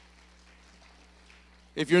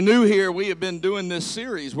If you're new here, we have been doing this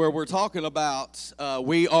series where we're talking about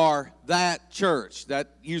we are that church. That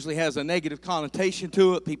usually has a negative connotation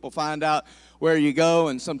to it. People find out where you go,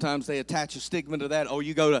 and sometimes they attach a stigma to that. Oh,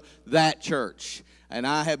 you go to that church. And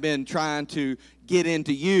I have been trying to get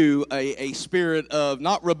into you a spirit of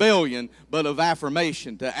not rebellion, but of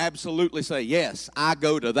affirmation, to absolutely say, yes, I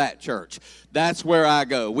go to that church. That's where I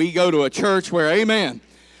go. We go to a church where, amen,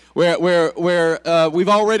 where we've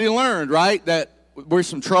already learned, right, that we're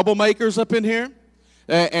some troublemakers up in here.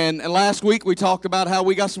 And last week we talked about how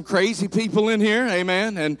we got some crazy people in here,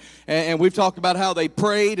 amen. And we've talked about how they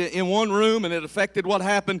prayed in one room and it affected what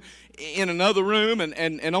happened in another room.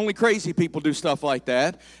 And only crazy people do stuff like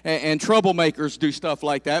that. And troublemakers do stuff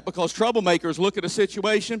like that, because troublemakers look at a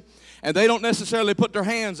situation and they don't necessarily put their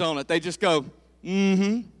hands on it. They just go,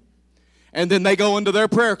 mm-hmm. And then they go into their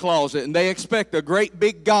prayer closet and they expect a great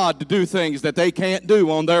big God to do things that they can't do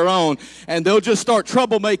on their own. And they'll just start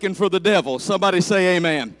troublemaking for the devil. Somebody say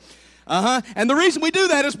amen. And the reason we do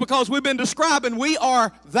that is because we've been describing we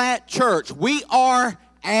are that church. We are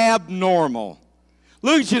abnormal.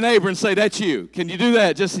 Look at your neighbor and say, that's you. Can you do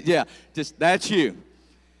that? Just that's you.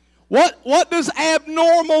 What does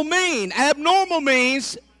abnormal mean? Abnormal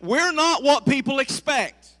means we're not what people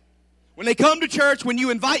expect. When they come to church, when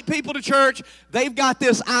you invite people to church, they've got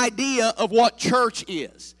this idea of what church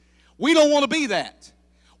is. We don't want to be that.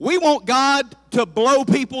 We want God to blow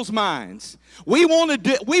people's minds. We want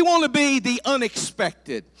to be the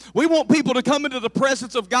unexpected. We want people to come into the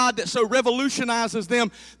presence of God that so revolutionizes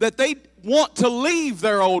them that they want to leave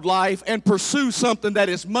their old life and pursue something that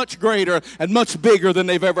is much greater and much bigger than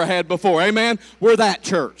they've ever had before. Amen? We're that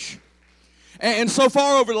church. And so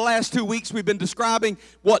far over the last 2 weeks, we've been describing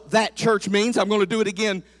what that church means. I'm going to do it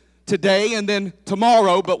again today and then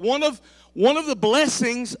tomorrow. But one of the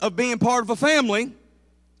blessings of being part of a family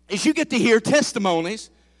is you get to hear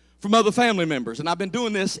testimonies from other family members. And I've been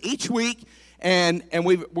doing this each week, and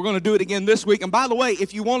we're going to do it again this week. And by the way,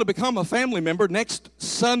 if you want to become a family member, next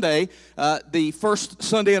Sunday, the first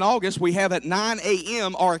Sunday in August, we have at 9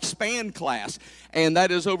 a.m. our Expand class. And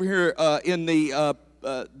that is over here in the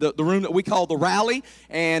room that we call the Rally.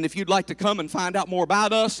 And if you'd like to come and find out more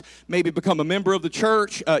about us, maybe become a member of the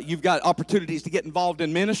church, you've got opportunities to get involved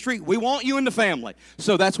in ministry. We want you in the family.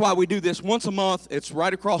 So that's why we do this once a month. It's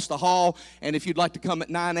right across the hall. And if you'd like to come at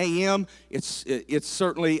 9 a.m., it's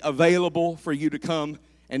certainly available for you to come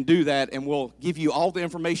and do that. And we'll give you all the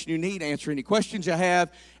information you need, answer any questions you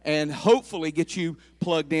have, and hopefully get you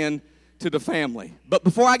plugged in to the family. But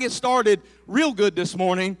before I get started real good this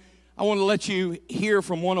morning, I want to let you hear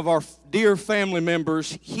from one of our dear family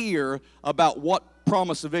members here about what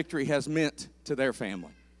Promise of Victory has meant to their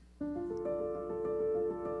family.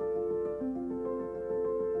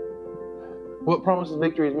 What Promise of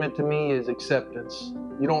Victory has meant to me is acceptance.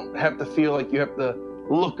 You don't have to feel like you have to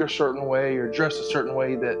look a certain way or dress a certain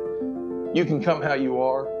way, that you can come how you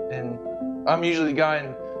are. And I'm usually the guy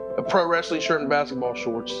in a pro wrestling shirt and basketball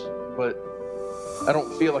shorts, but I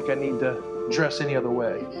don't feel like I need to dress any other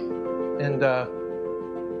way. And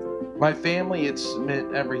my family, it's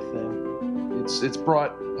meant everything. It's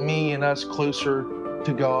brought me and us closer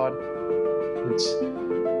to God.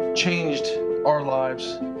 It's changed our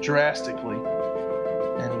lives drastically.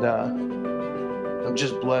 And I'm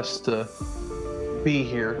just blessed to be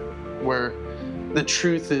here where the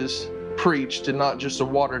truth is preached and not just a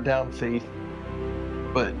watered down faith,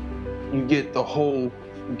 but you get the whole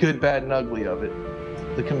good, bad, and ugly of it,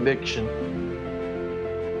 the conviction.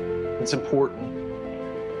 It's important.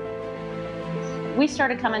 We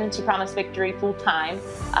started coming to Promise Victory full time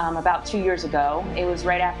about 2 years ago. It was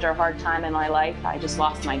right after a hard time in my life. I just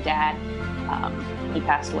lost my dad. He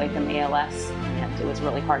passed away from ALS, and it was a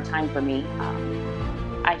really hard time for me.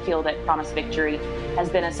 I feel that Promise Victory has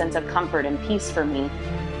been a sense of comfort and peace for me.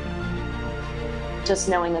 Just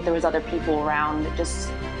knowing that there was other people around, just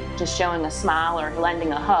showing a smile or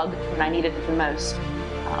lending a hug when I needed it the most.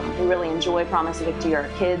 We really enjoy Promise of Victory. Our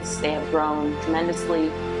kids, they have grown tremendously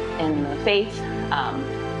in the faith.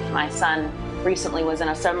 My son recently was in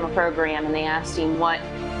a summer program, and they asked him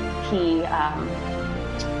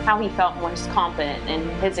how he felt most confident, and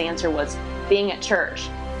his answer was being at church.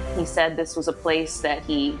 He said this was a place that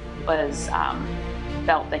he was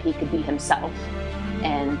felt that he could be himself,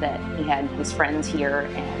 and that he had his friends here,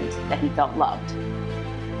 and that he felt loved.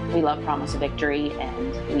 We love Promise of Victory,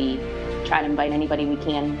 and we try to invite anybody we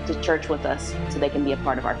can to church with us so they can be a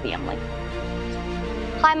part of our family.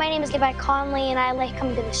 Hi, my name is Levi Conley, and I like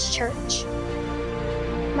coming to this church.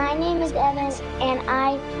 My name is Evan, and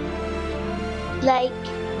I like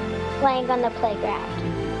playing on the playground.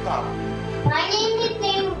 My name is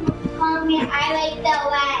Sam Conley. I like the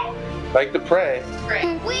like to pray.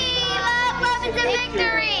 We love Weapons of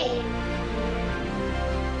Victory.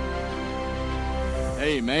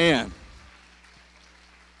 Amen.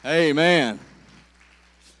 Amen.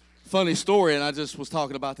 Funny story, and I just was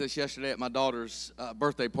talking about this yesterday at my daughter's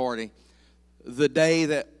birthday party. The day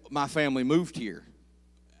that my family moved here,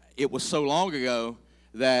 it was so long ago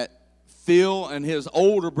that Phil and his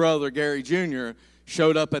older brother, Gary Jr.,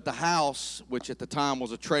 showed up at the house, which at the time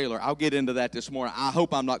was a trailer. I'll get into that this morning. I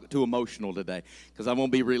hope I'm not too emotional today because I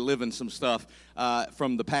won't be reliving some stuff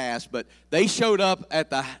from the past. But they showed up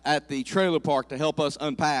at the trailer park to help us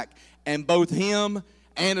unpack, and both him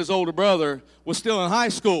and his older brother was still in high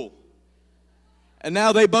school. And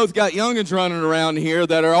now they both got youngins running around here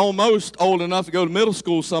that are almost old enough to go to middle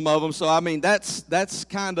school, some of them. So, I mean, that's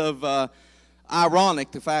kind of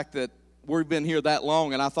ironic, the fact that we've been here that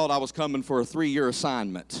long, and I thought I was coming for a 3-year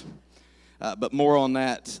assignment. But more on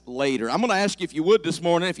that later. I'm going to ask you, if you would this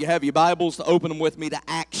morning, if you have your Bibles, to open them with me to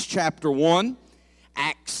Acts chapter 1.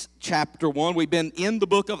 Acts chapter 1. We've been in the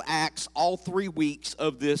book of Acts all 3 weeks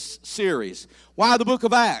of this series. Why the book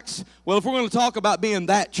of Acts? Well, if we're going to talk about being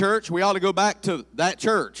that church, we ought to go back to that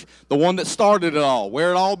church, the one that started it all,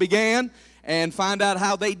 where it all began, and find out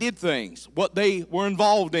how they did things, what they were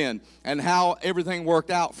involved in, and how everything worked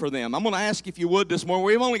out for them. I'm going to ask you, if you would this morning,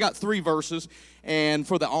 we've only got 3 verses, and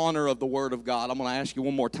for the honor of the Word of God, I'm going to ask you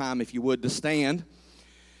one more time, if you would, to stand.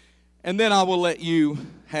 And then I will let you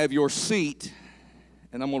have your seat,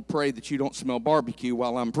 and I'm going to pray that you don't smell barbecue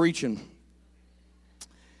while I'm preaching.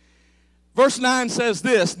 Verse 9 says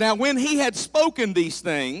this, "Now when he had spoken these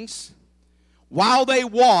things, while they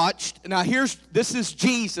watched," now this is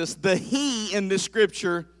Jesus. The he in this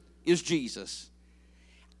scripture is Jesus.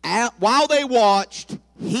 While they watched,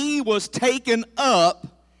 he was taken up,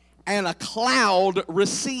 and a cloud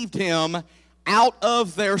received him out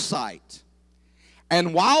of their sight.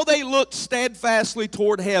 And while they looked steadfastly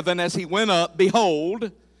toward heaven as he went up,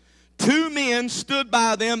 behold, 2 men stood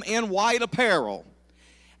by them in white apparel.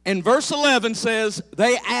 And verse 11 says,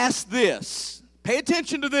 they asked this. Pay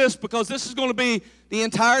attention to this, because this is going to be the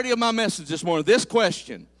entirety of my message this morning. This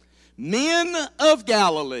question: "Men of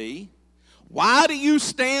Galilee, why do you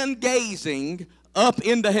stand gazing up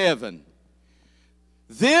into heaven?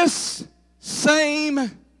 This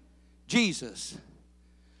same Jesus."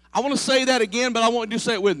 I want to say that again, but I want you to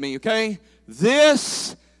say it with me, okay?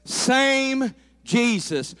 This same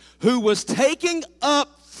Jesus, who was taken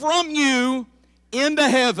up from you into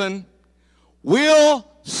heaven, will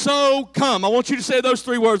so come. I want you to say those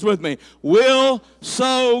 3 words with me. Will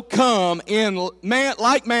so come in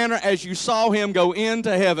like manner as you saw him go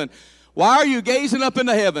into heaven. Why are you gazing up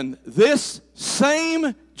into heaven? This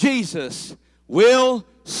same Jesus will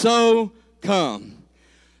so come.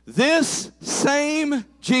 This same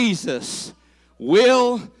Jesus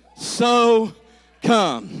will so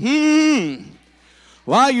come.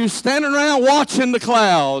 Why are you standing around watching the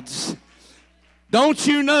clouds? Don't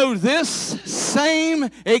you know this same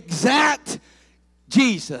exact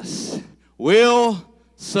Jesus will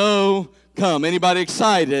so come? Anybody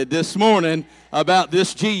excited this morning about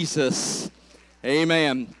this Jesus?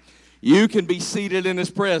 Amen. You can be seated in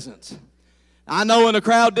his presence. I know in a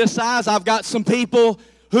crowd this size, I've got some people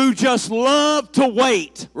who just love to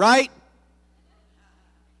wait, right?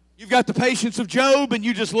 You've got the patience of Job, and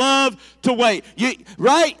you just love to wait,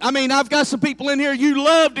 right? I mean, I've got some people in here, you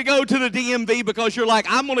love to go to the DMV because you're like,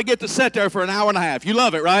 I'm going to get to sit there for an hour and a half. You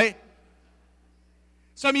love it, right?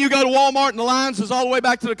 Some of you go to Walmart, and the lines is all the way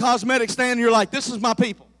back to the cosmetic stand, and you're like, this is my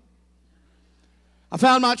people. I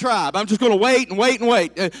found my tribe. I'm just going to wait and wait and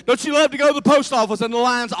wait. Don't you love to go to the post office, and the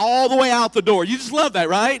line's all the way out the door? You just love that,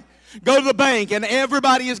 right? Go to the bank, and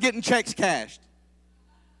everybody is getting checks cashed.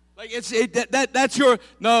 Like that's your,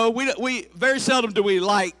 no, we very seldom do we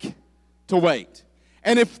like to wait.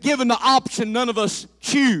 And if given the option, none of us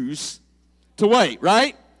choose to wait,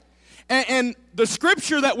 right? And the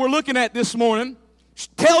scripture that we're looking at this morning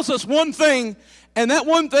tells us one thing, and that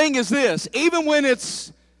one thing is this: even when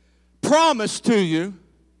it's promised to you,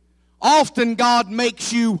 often God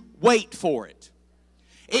makes you wait for it.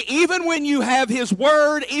 Even when you have his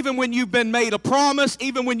word, even when you've been made a promise,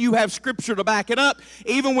 even when you have scripture to back it up,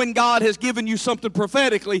 even when God has given you something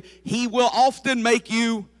prophetically, he will often make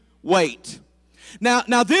you wait.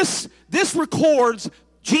 Now this records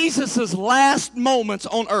Jesus' last moments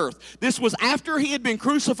on earth. This was after he had been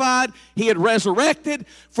crucified, he had resurrected.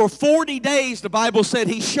 For 40 days, the Bible said,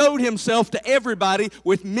 he showed himself to everybody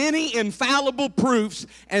with many infallible proofs.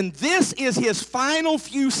 And this is his final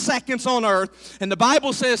few seconds on earth. And the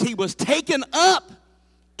Bible says he was taken up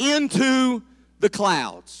into the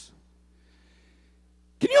clouds.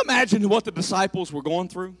 Can you imagine what the disciples were going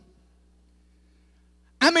through?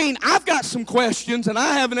 I mean, I've got some questions, and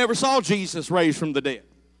I haven't ever saw Jesus raised from the dead.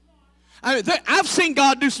 I mean, I've seen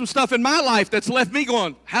God do some stuff in my life that's left me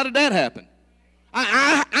going, how did that happen?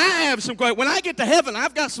 I have some questions. When I get to heaven,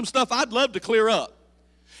 I've got some stuff I'd love to clear up.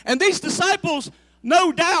 And these disciples,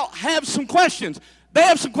 no doubt, have some questions. They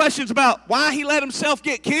have some questions about why he let himself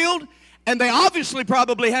get killed, and they obviously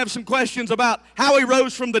probably have some questions about how he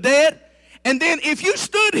rose from the dead. And then if you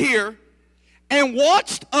stood here and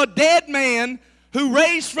watched a dead man who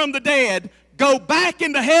raised from the dead go back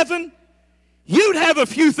into heaven, you'd have a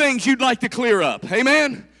few things you'd like to clear up.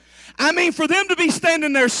 Amen? I mean, for them to be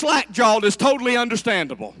standing there slack-jawed is totally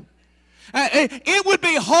understandable. It would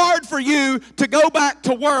be hard for you to go back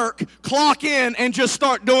to work, clock in, and just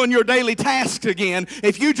start doing your daily tasks again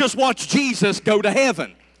if you just watch Jesus go to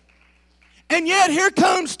heaven. And yet here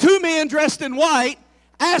comes two men dressed in white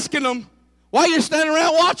asking them, why are you standing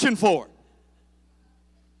around watching for?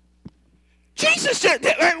 Jesus said,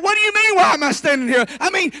 what do you mean, why am I standing here? I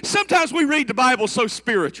mean, sometimes we read the Bible so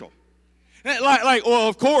spiritual. Like, well,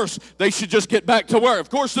 of course, they should just get back to work. Of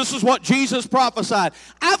course, this is what Jesus prophesied.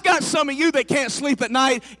 I've got some of you that can't sleep at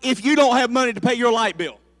night if you don't have money to pay your light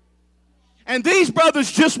bill. And these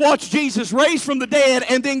brothers just watched Jesus raise from the dead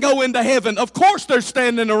and then go into heaven. Of course, they're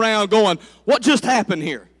standing around going, what just happened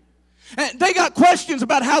here? And they got questions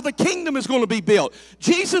about how the kingdom is going to be built.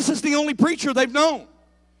 Jesus is the only preacher they've known.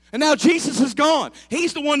 And now Jesus is gone.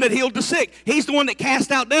 He's the one that healed the sick. He's the one that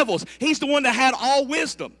cast out devils. He's the one that had all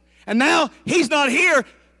wisdom. And now he's not here.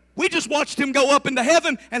 We just watched him go up into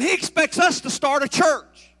heaven, and he expects us to start a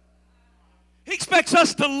church. He expects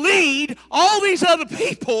us to lead all these other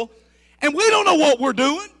people, and we don't know what we're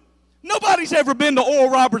doing. Nobody's ever been to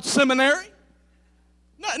Oral Roberts Seminary.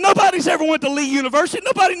 Nobody's ever went to Lee University.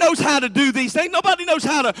 Nobody knows how to do these things. Nobody knows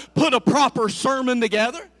how to put a proper sermon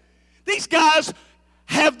together. These guys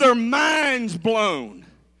have their minds blown.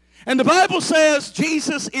 And the Bible says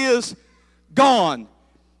Jesus is gone.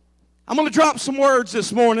 I'm going to drop some words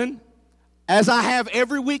this morning, as I have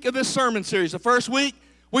every week of this sermon series. The first week,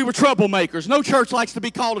 we were troublemakers. No church likes to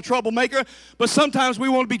be called a troublemaker, but sometimes we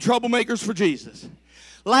want to be troublemakers for Jesus.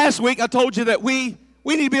 Last week, I told you that we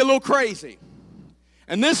need to be a little crazy.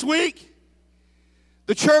 And this week,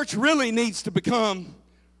 the church really needs to become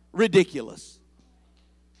ridiculous.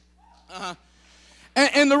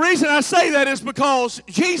 And the reason I say that is because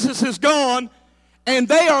Jesus is gone, and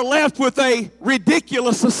they are left with a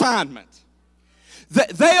ridiculous assignment.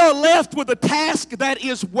 They are left with a task that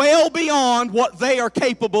is well beyond what they are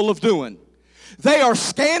capable of doing. They are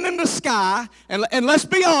scanning the sky, and let's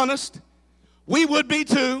be honest, we would be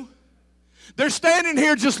too. They're standing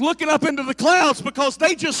here just looking up into the clouds because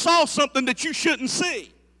they just saw something that you shouldn't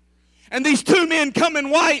see. And these two men come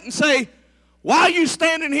in white and say, why are you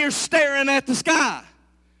standing here staring at the sky?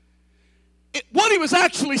 What he was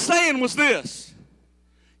actually saying was this: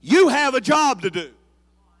 you have a job to do.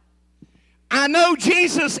 I know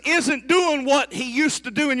Jesus isn't doing what he used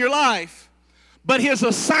to do in your life, but his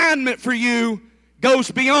assignment for you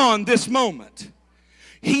goes beyond this moment.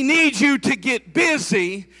 He needs you to get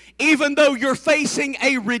busy. Even though you're facing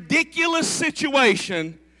a ridiculous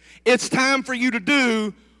situation, it's time for you to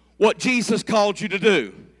do what Jesus called you to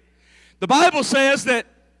do. The Bible says that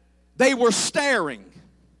they were staring.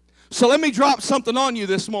 So let me drop something on you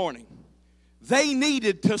this morning. They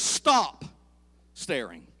needed to stop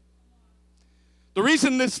staring. The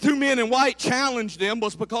reason these two men in white challenged them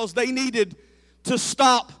was because they needed to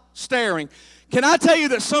stop staring. Can I tell you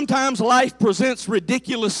that sometimes life presents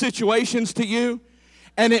ridiculous situations to you,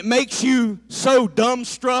 and it makes you so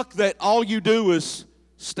dumbstruck that all you do is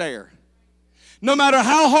stare? No matter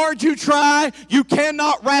how hard you try, you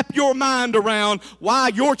cannot wrap your mind around why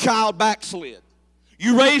your child backslid.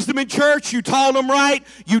 You raised them in church, you taught them right,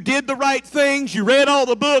 you did the right things, you read all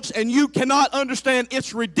the books, and you cannot understand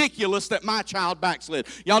it's ridiculous that my child backslid.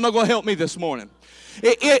 Y'all not going to help me this morning.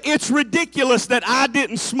 It's ridiculous that I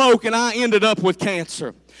didn't smoke and I ended up with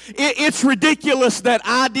cancer. It's ridiculous that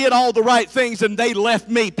I did all the right things and they left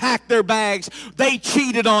me, packed their bags, they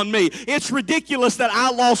cheated on me. It's ridiculous that I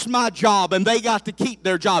lost my job and they got to keep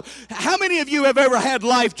their job. How many of you have ever had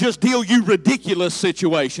life just deal you ridiculous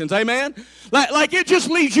situations? Amen? Like it just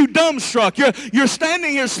leaves you dumbstruck. You're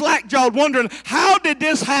standing here slack-jawed wondering, how did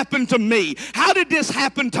this happen to me? How did this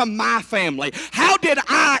happen to my family? How did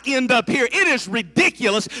I end up here? It is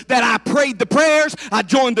ridiculous that I prayed the prayers, I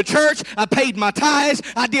joined the church, I paid my tithes,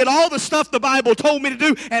 I did all the stuff the Bible told me to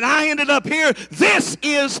do, and I ended up here. This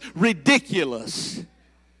is ridiculous.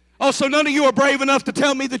 Oh, so none of you are brave enough to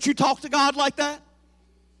tell me that you talk to God like that?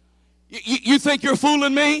 You think you're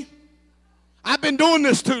fooling me? I've been doing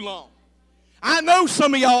this too long. I know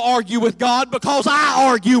some of y'all argue with God because I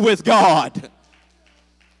argue with God.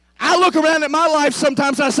 I look around at my life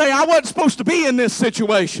sometimes, I say, I wasn't supposed to be in this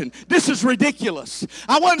situation. This is ridiculous.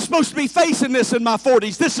 I wasn't supposed to be facing this in my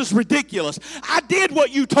 40s. This is ridiculous. I did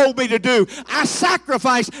what you told me to do. I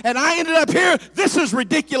sacrificed, and I ended up here. This is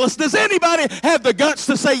ridiculous. Does anybody have the guts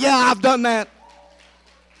to say, yeah, I've done that?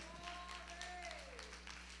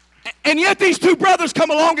 And yet these two brothers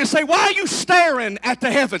come along and say, why are you staring at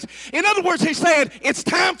the heavens? In other words, he's saying, it's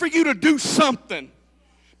time for you to do something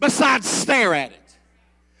besides stare at it.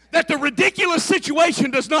 That the ridiculous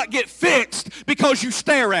situation does not get fixed because you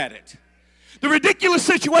stare at it. The ridiculous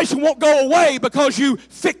situation won't go away because you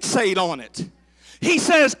fixate on it. He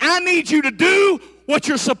says, I need you to do what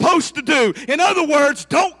you're supposed to do. In other words,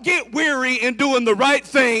 don't get weary in doing the right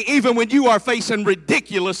thing even when you are facing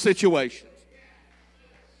ridiculous situations.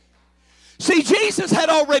 See, Jesus had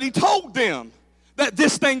already told them that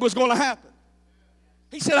this thing was going to happen.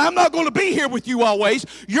 He said, I'm not going to be here with you always.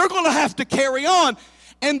 You're going to have to carry on.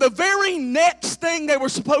 And the very next thing they were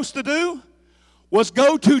supposed to do was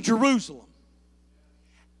go to Jerusalem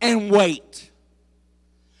and wait.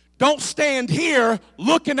 Don't stand here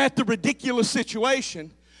looking at the ridiculous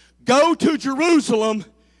situation. Go to Jerusalem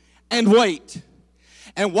and wait.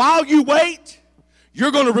 And while you wait,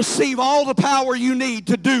 you're going to receive all the power you need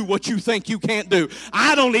to do what you think you can't do.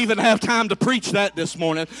 I don't even have time to preach that this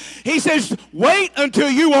morning. He says, wait until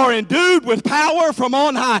you are endued with power from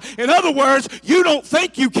on high. In other words, you don't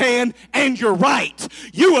think you can, and you're right.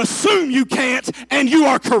 You assume you can't, and you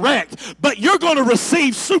are correct. But you're going to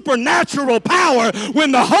receive supernatural power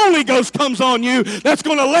when the Holy Ghost comes on you that's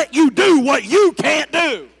going to let you do what you can't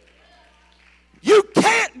do. You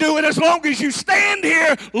can't do it as long as you stand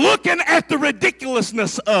here looking at the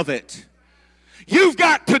ridiculousness of it. You've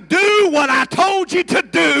got to do what I told you to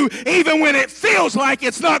do, even when it feels like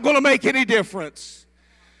it's not going to make any difference.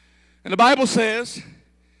 And the Bible says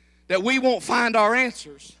that we won't find our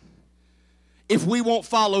answers if we won't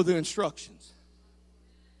follow the instructions.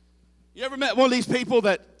 You ever met one of these people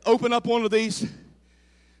that open up one of these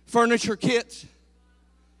furniture kits?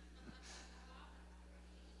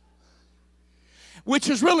 Which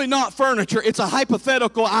is really not furniture. It's a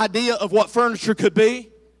hypothetical idea of what furniture could be.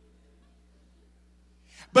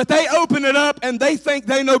 But they open it up and they think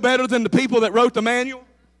they know better than the people that wrote the manual.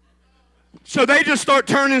 So they just start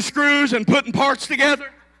turning screws and putting parts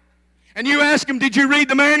together. And you ask them, did you read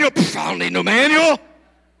the manual? I don't need no manual.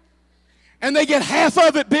 And they get half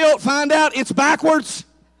of it built, find out it's backwards.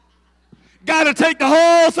 Got to take the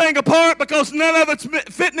whole thing apart because none of it's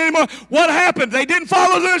fitting anymore. What happened? They didn't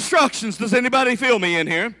follow the instructions. Does anybody feel me in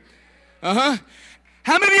here? How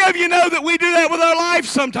many of you know that we do that with our lives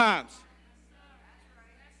sometimes?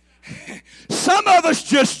 Some of us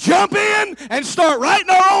just jump in and start writing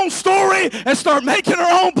our own story and start making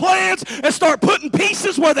our own plans and start putting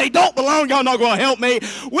pieces where they don't belong. Y'all not going to help me.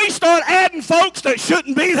 We start adding folks that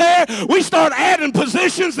shouldn't be there. We start adding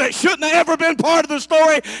positions that shouldn't have ever been part of the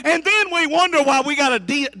story. And then we wonder why we got to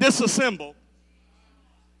disassemble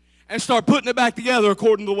and start putting it back together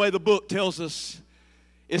according to the way the book tells us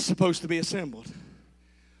it's supposed to be assembled.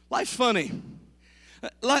 Life's funny.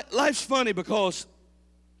 Life's funny because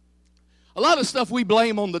a lot of stuff we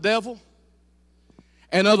blame on the devil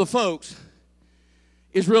and other folks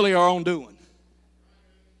is really our own doing.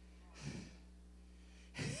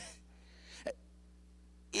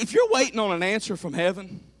 If you're waiting on an answer from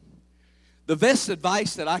heaven, the best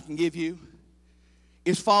advice that I can give you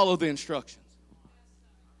is follow the instructions.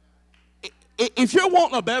 If you're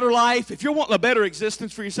wanting a better life, if you're wanting a better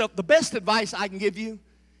existence for yourself, the best advice I can give you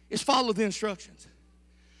is follow the instructions.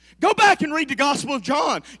 Go back and read the Gospel of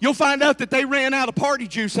John. You'll find out that they ran out of party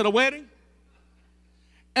juice at a wedding.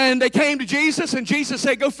 And they came to Jesus, and Jesus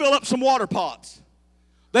said, go fill up some water pots.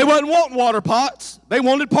 They wasn't wanting water pots. They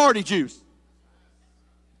wanted party juice.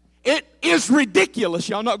 It is ridiculous.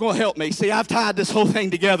 Y'all not going to help me. See, I've tied this whole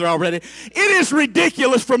thing together already. It is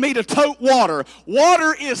ridiculous for me to tote water.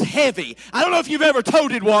 Water is heavy. I don't know if you've ever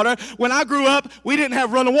toted water. When I grew up, we didn't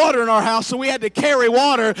have running water in our house, so we had to carry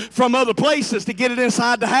water from other places to get it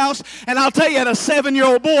inside the house. And I'll tell you, as a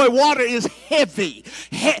 7-year-old boy, water is heavy.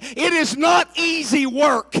 It is not easy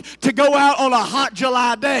work to go out on a hot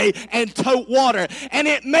July day and tote water. And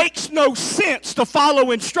it makes no sense to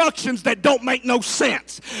follow instructions that don't make no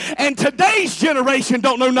sense. And today's generation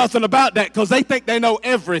don't know nothing about that because they think they know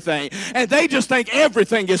everything. And they just think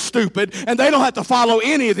everything is stupid and they don't have to follow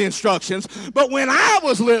any of the instructions. But when I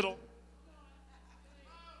was little,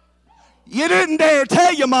 you didn't dare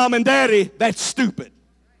tell your mom and daddy that's stupid.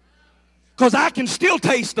 Because I can still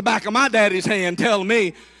taste the back of my daddy's hand telling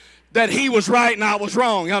me, that he was right and I was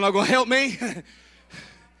wrong. Y'all not going to help me?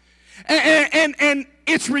 And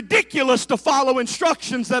it's ridiculous to follow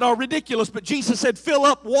instructions that are ridiculous, but Jesus said fill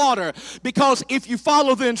up water, because if you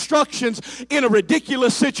follow the instructions in a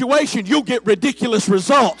ridiculous situation, you'll get ridiculous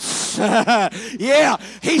results. Yeah,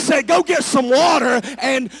 he said go get some water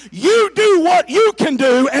and you do what you can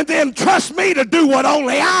do, and then trust me to do what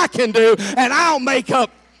only I can do, and I'll make up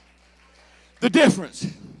the difference.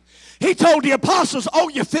 He told the apostles, oh,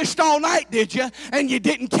 you fished all night, did you? And you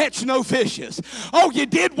didn't catch no fishes. Oh, you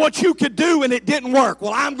did what you could do and it didn't work.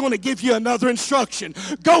 Well, I'm going to give you another instruction.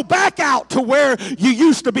 Go back out to where you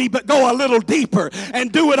used to be, but go a little deeper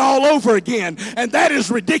and do it all over again. And that is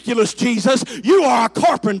ridiculous, Jesus. You are a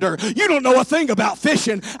carpenter. You don't know a thing about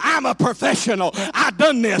fishing. I'm a professional. I've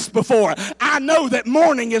done this before. I know that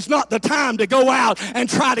morning is not the time to go out and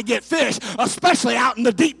try to get fish, especially out in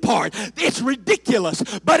the deep part. It's ridiculous.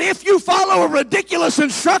 But if you follow a ridiculous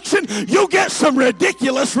instruction, you'll get some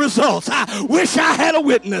ridiculous results. I wish I had a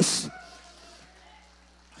witness.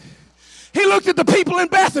 He looked at the people in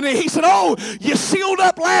Bethany. He said, oh, you sealed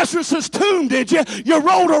up Lazarus' tomb, did you? You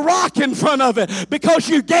rolled a rock in front of it because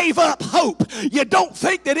you gave up hope. You don't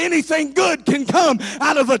think that anything good can come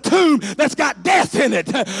out of a tomb that's got death in it.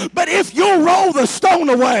 But if you'll roll the stone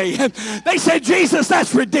away, they said, Jesus,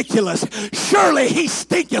 that's ridiculous. Surely he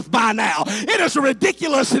stinketh by now. It is a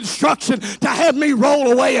ridiculous instruction to have me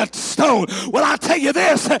roll away a stone. Well, I'll tell you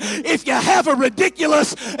this, if you have a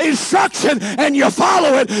ridiculous instruction and you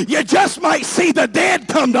follow it, you just might see the dead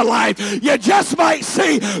come to life. You just might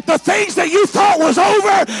see the things that you thought was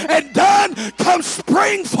over and done come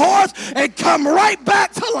spring forth and come right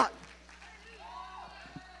back to life.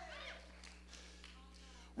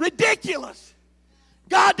 Ridiculous.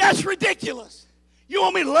 God, that's ridiculous. You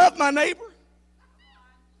want me to love my neighbor?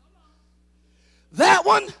 That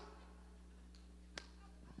one?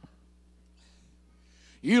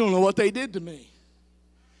 You don't know what they did to me.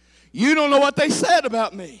 You don't know what they said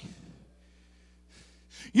about me.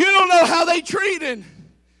 You don't know how they treated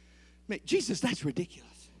me. Jesus, that's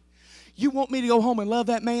ridiculous. You want me to go home and love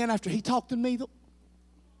that man after he talked to me?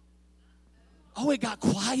 Oh, it got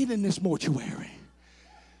quiet in this mortuary.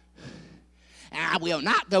 I will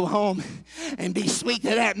not go home and be sweet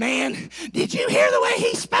to that man. Did you hear the way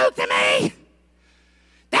he spoke to me?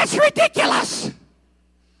 That's ridiculous.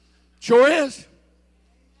 Sure is.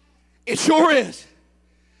 It sure is.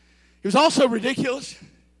 It was also ridiculous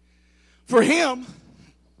for him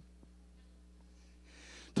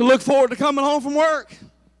to look forward to coming home from work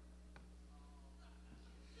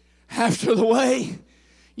after the way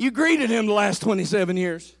you greeted him the last 27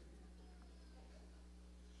 years.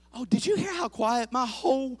 Oh, did you hear how quiet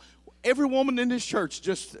every woman in this church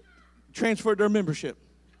just transferred their membership?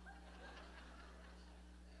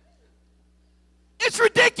 It's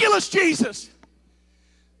ridiculous, Jesus,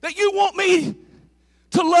 that you want me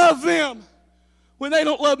to love them when they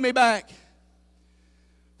don't love me back.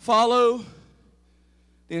 Follow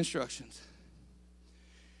the instructions.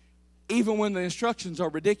 Even when the instructions are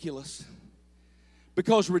ridiculous,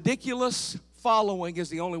 because ridiculous following is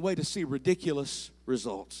the only way to see ridiculous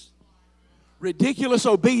results. Ridiculous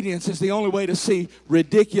obedience is the only way to see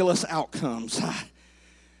ridiculous outcomes.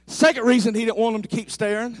 Second reason he didn't want them to keep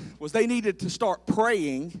staring was they needed to start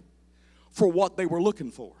praying for what they were looking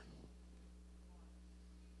for.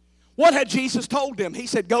 What had Jesus told them? He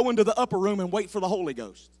said, go into the upper room and wait for the Holy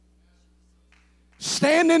Ghost.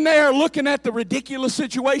 Standing there looking at the ridiculous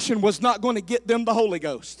situation was not going to get them the Holy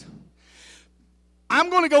Ghost. I'm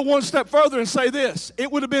going to go one step further and say this.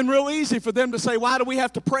 It would have been real easy for them to say, why do we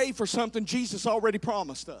have to pray for something Jesus already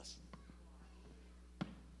promised us?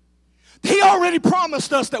 He already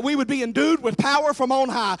promised us that we would be endued with power from on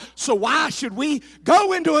high. So why should we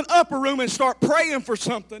go into an upper room and start praying for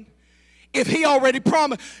something if he already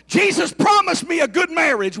promised? Jesus promised me a good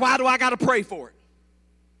marriage. Why do I got to pray for it?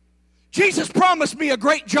 Jesus promised me a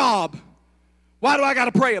great job. Why do I got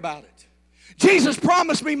to pray about it? Jesus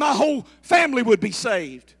promised me my whole family would be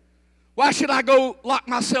saved. Why should I go lock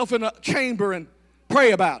myself in a chamber and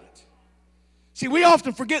pray about it? See, we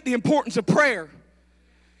often forget the importance of prayer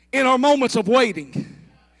in our moments of waiting.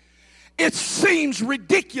 It seems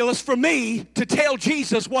ridiculous for me to tell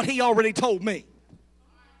Jesus what he already told me.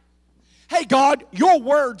 Hey, God, your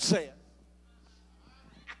word said.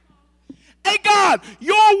 Hey, God,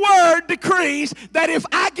 your word decrees that if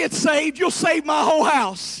I get saved, you'll save my whole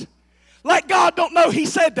house. Like God don't know he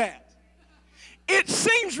said that. It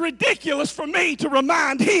seems ridiculous for me to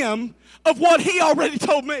remind him of what he already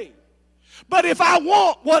told me. But if I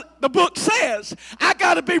want what the book says, I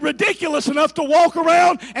got to be ridiculous enough to walk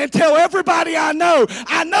around and tell everybody I know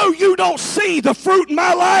you don't see the fruit in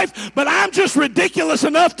my life, but I'm just ridiculous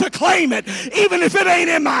enough to claim it. Even if it ain't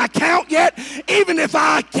in my account yet, even if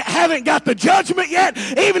I haven't got the judgment yet,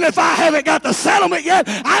 even if I haven't got the settlement yet,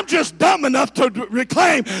 I'm just dumb enough to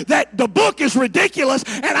reclaim that the book is ridiculous,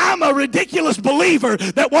 and I'm a ridiculous believer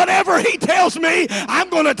that whatever he tells me, I'm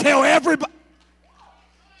going to tell everybody.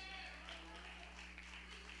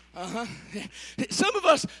 Some of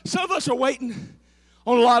us are waiting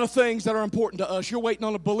on a lot of things that are important to us. You're waiting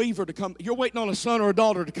on a believer to come. You're waiting on a son or a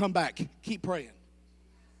daughter to come back. Keep praying.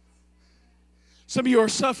 Some of you are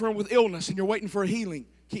suffering with illness and you're waiting for a healing.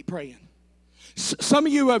 Keep praying. Some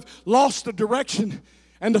of you have lost the direction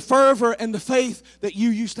and the fervor and the faith that you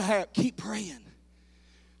used to have. Keep praying.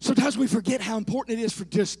 Sometimes we forget how important it is for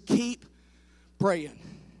just keep praying.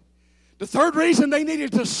 The third reason they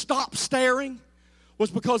needed to stop staring was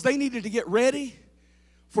because they needed to get ready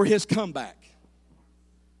for his comeback.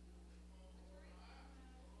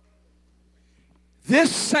 This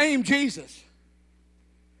same Jesus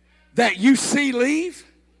that you see leave,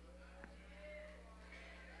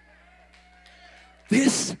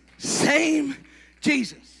 this same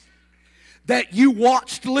Jesus that you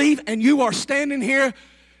watched leave, and you are standing here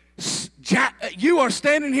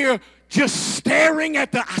just staring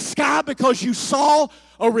at the sky because you saw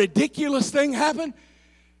a ridiculous thing happen.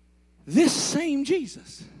 This same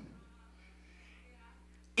Jesus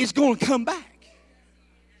is going to come back.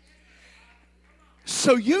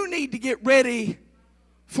 So you need to get ready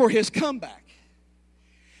for his comeback.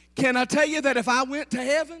 Can I tell you that if I went to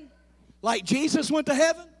heaven like Jesus went to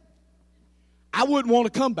heaven, I wouldn't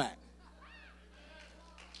want to come back.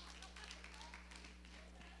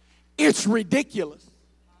 It's ridiculous.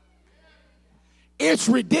 It's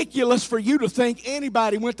ridiculous for you to think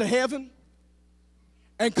anybody went to heaven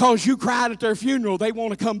and because you cried at their funeral, they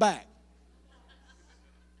want to come back.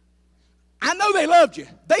 I know they loved you.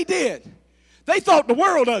 They did. They thought the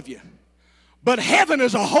world of you. But heaven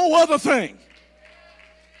is a whole other thing.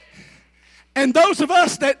 And those of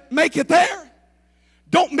us that make it there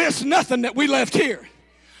don't miss nothing that we left here.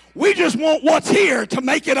 We just want what's here to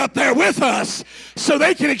make it up there with us so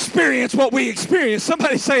they can experience what we experience.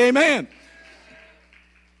 Somebody say amen.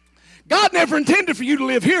 God never intended for you to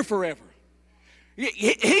live here forever.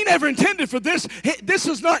 He never intended for this. This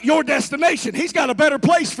is not your destination. He's got a better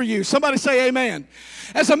place for you. Somebody say amen.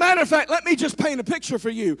 As a matter of fact, let me just paint a picture for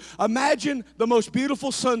you. Imagine the most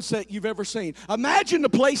beautiful sunset you've ever seen. Imagine the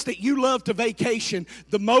place that you love to vacation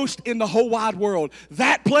the most in the whole wide world.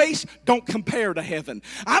 That place don't compare to heaven.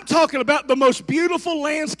 I'm talking about the most beautiful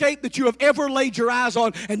landscape that you have ever laid your eyes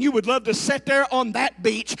on, and you would love to sit there on that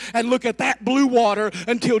beach and look at that blue water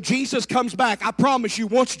until Jesus comes back. I promise you,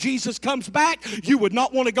 once Jesus comes back, you would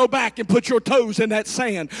not want to go back and put your toes in that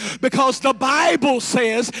sand, because the Bible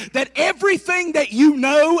says that everything that you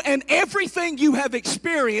know and everything you have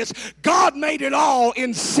experienced, God made it all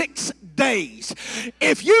in 6 days.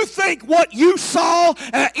 If you think what you saw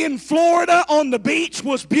in Florida on the beach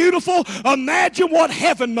was beautiful, imagine what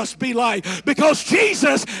heaven must be like, because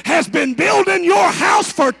Jesus has been building your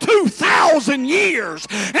house for 2,000 years.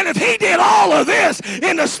 And if he did all of this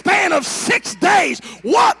in the span of 6 days,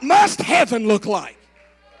 what must heaven look like?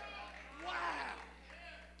 Wow.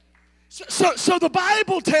 So the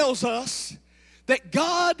Bible tells us that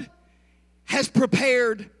God has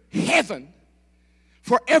prepared heaven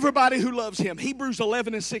for everybody who loves him. Hebrews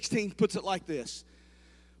 11:16 puts it like this.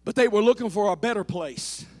 But they were looking for a better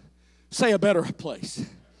place. Say a better place.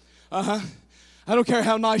 I don't care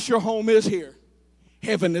how nice your home is here.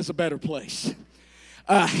 Heaven is a better place.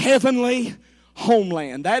 A heavenly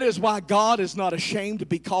homeland. That is why God is not ashamed to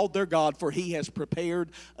be called their God, for he has prepared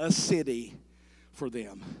a city for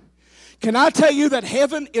them. Can I tell you that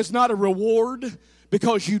heaven is not a reward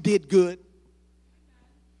because you did good?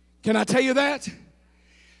 Can I tell you that?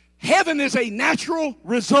 Heaven is a natural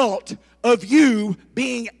result of you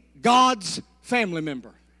being God's family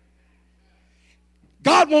member.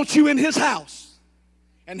 God wants you in his house,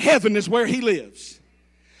 and heaven is where he lives.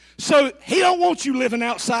 So he don't want you living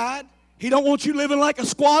outside. He don't want you living like a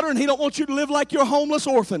squatter, and he don't want you to live like you're a homeless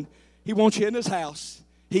orphan. He wants you in his house.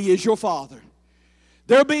 He is your father.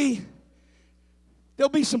 There'll be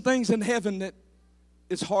some things in heaven that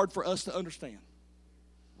it's hard for us to understand.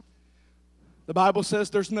 The Bible says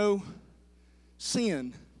there's no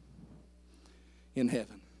sin in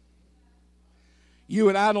heaven. You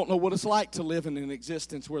and I don't know what it's like to live in an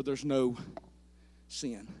existence where there's no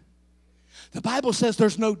sin. The Bible says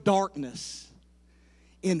there's no darkness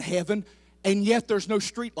in heaven, and yet there's no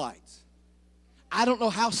street lights. I don't know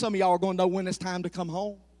how some of y'all are going to know when it's time to come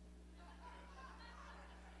home.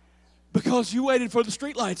 Because you waited for the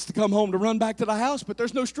streetlights to come home to run back to the house, but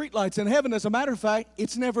there's no streetlights in heaven. As a matter of fact,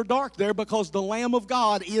 it's never dark there because the Lamb of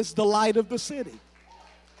God is the light of the city.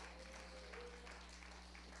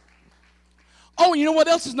 Oh, you know what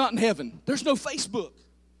else is not in heaven? There's no Facebook.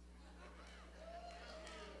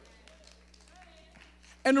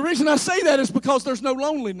 And the reason I say that is because there's no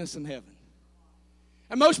loneliness in heaven.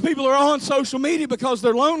 And most people are on social media because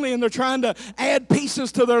they're lonely and they're trying to add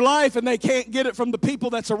pieces to their life and they can't get it from the people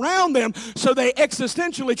that's around them. So they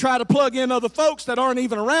existentially try to plug in other folks that aren't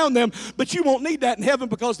even around them. But you won't need that in heaven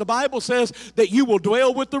because the Bible says that you will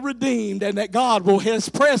dwell with the redeemed and that God will, His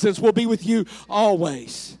presence will be with you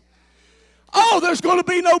always. Oh, there's going to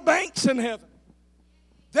be no banks in heaven.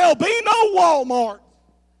 There'll be no Walmart.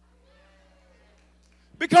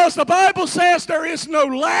 Because the Bible says there is no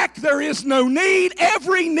lack, there is no need.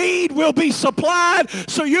 Every need will be supplied,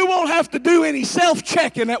 so you won't have to do any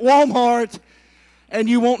self-checking at Walmart, and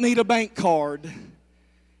you won't need a bank card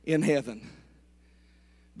in heaven.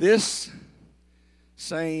 This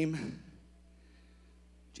same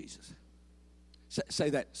Jesus.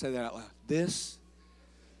 Say that out loud. This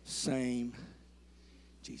same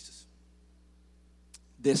Jesus.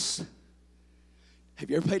 This. Have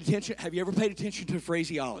you ever paid attention? Have you ever paid attention to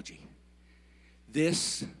phraseology?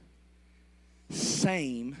 This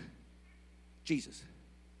same Jesus.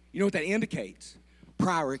 You know what that indicates?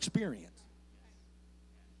 Prior experience.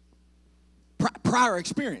 Prior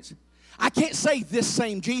experience. I can't say this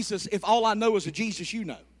same Jesus if all I know is a Jesus you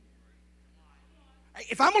know.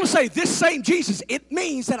 If I'm going to say this same Jesus, it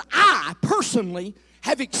means that I personally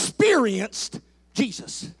have experienced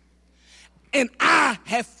Jesus. And I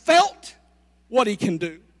have felt what He can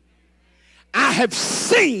do. I have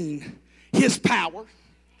seen His power.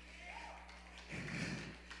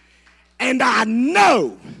 And I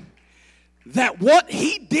know that what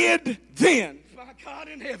He did then, my God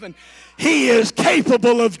in heaven, He is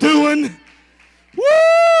capable of doing.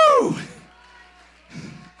 Woo!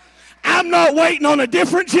 I'm not waiting on a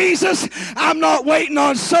different Jesus. I'm not waiting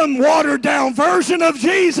on some watered down version of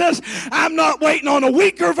Jesus. I'm not waiting on a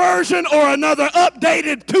weaker version or another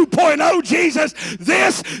updated 2.0 Jesus.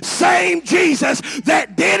 This same Jesus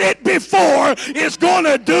that did it before is going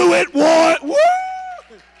to do it one. Woo!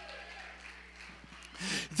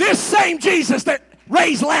 This same Jesus that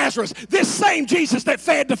raised Lazarus, this same Jesus that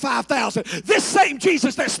fed the 5,000, this same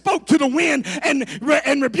Jesus that spoke to the wind and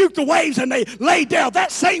rebuked the waves and they laid down, that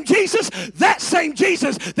same Jesus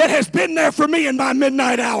that has been there for me in my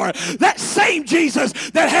midnight hour, that same Jesus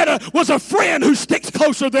that was a friend who sticks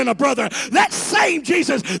closer than a brother, that same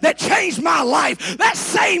Jesus that changed my life, that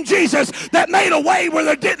same Jesus that made a way where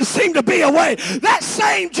there didn't seem to be a way, that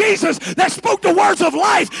same Jesus that spoke the words of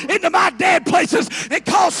life into my dead places and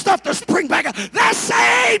caused stuff to spring back up, that same.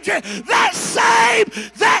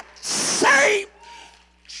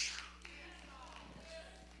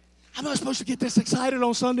 I'm not supposed to get this excited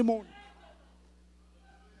on Sunday morning.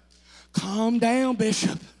 Calm down,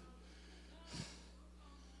 Bishop.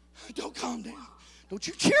 Don't calm down. Don't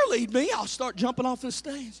you cheerlead me. I'll start jumping off the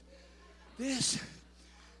stage. This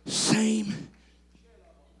same.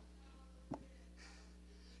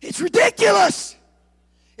 It's ridiculous.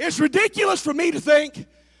 It's ridiculous for me to think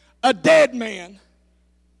a dead man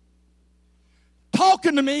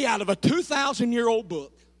talking to me out of a 2,000-year-old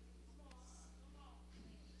book.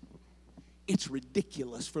 It's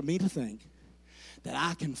ridiculous for me to think that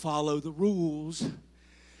I can follow the rules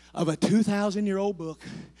of a 2,000-year-old book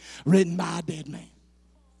written by a dead man.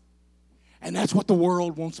 And that's what the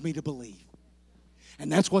world wants me to believe.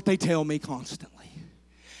 And that's what they tell me constantly.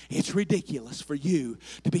 It's ridiculous for you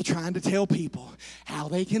to be trying to tell people how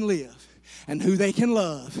they can live and who they can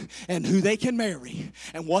love and who they can marry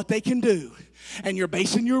and what they can do. And you're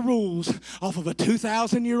basing your rules off of a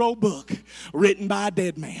 2,000-year-old book written by a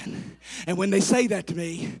dead man. And when they say that to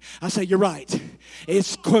me, I say, you're right.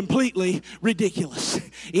 It's completely ridiculous.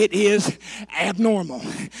 It is abnormal.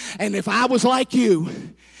 And if I was like you,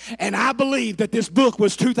 and I believe that this book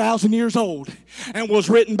was 2,000 years old and was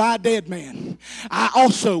written by a dead man, I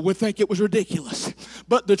also would think it was ridiculous.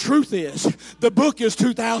 But the truth is, the book is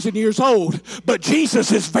 2,000 years old, but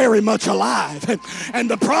Jesus is very much alive. And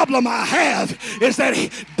the problem I have is that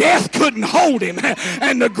death couldn't hold him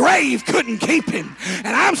and the grave couldn't keep him.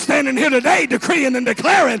 And I'm standing here today decreeing and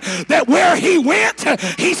declaring that where he went,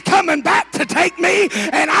 he's coming back to take me,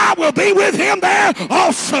 and I will be with him there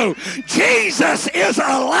also. Jesus is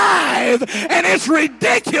alive, and it's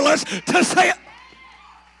ridiculous to say it.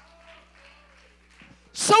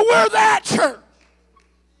 So we're that church.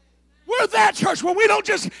 We're that church where we don't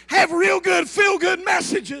just have real good, feel-good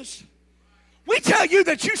messages. We tell you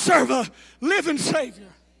that you serve a living Savior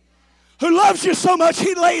who loves you so much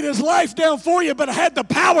he laid his life down for you but had the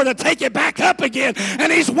power to take it back up again.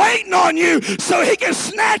 And he's waiting on you so he can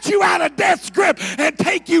snatch you out of death's grip and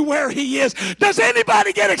take you where he is. Does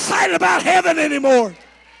anybody get excited about heaven anymore?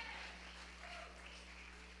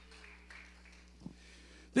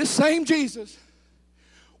 This same Jesus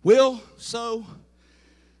will so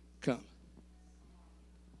come.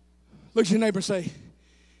 Look at your neighbor and say,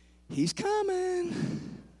 he's coming.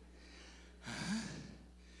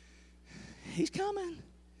 He's coming.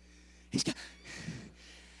 He's coming.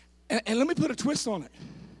 And let me put a twist on it.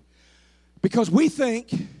 Because we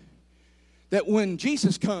think that when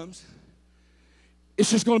Jesus comes,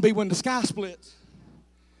 it's just going to be when the sky splits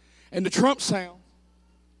and the trump sound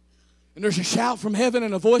and there's a shout from heaven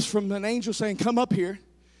and a voice from an angel saying, come up here.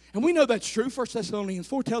 And we know that's true. 1 Thessalonians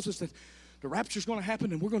 4 tells us that the rapture is going to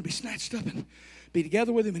happen and we're going to be snatched up and be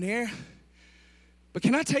together with him in the air. But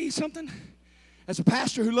can I tell you something? As a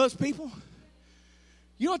pastor who loves people,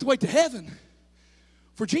 you don't have to wait to heaven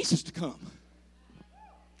for Jesus to come.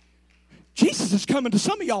 Jesus is coming to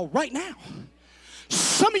some of y'all right now.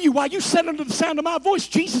 Some of you, while you sit under the sound of my voice,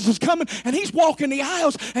 Jesus is coming and he's walking the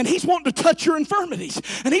aisles and he's wanting to touch your infirmities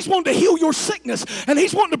and he's wanting to heal your sickness and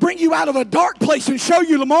he's wanting to bring you out of a dark place and show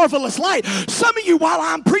you the marvelous light. Some of you, while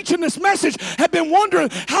I'm preaching this message, have been wondering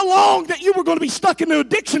how long that you were going to be stuck in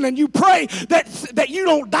addiction, and you pray that you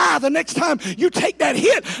don't die the next time you take that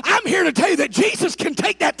hit. I'm here to tell you that Jesus can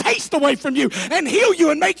take that taste away from you and heal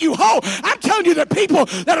you and make you whole. I'm telling you that people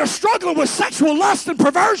that are struggling with sexual lust and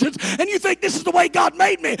perversions, and you think this is the way God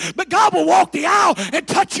made me, but God will walk the aisle and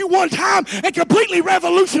touch you one time and completely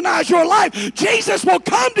revolutionize your life. Jesus will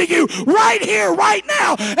come to you right here, right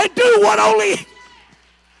now, and do what only.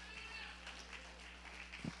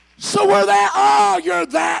 So we're that, oh, you're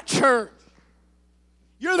that church.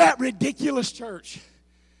 You're that ridiculous church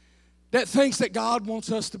that thinks that God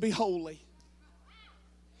wants us to be holy.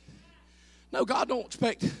 No, God don't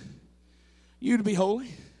expect you to be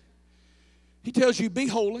holy. He tells you, be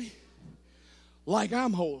holy like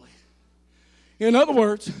I'm holy. In other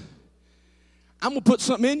words, I'm going to put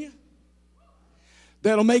something in you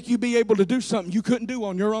that'll make you be able to do something you couldn't do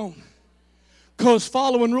on your own. Because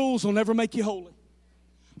following rules will never make you holy.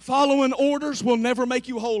 Following orders will never make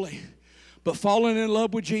you holy. But falling in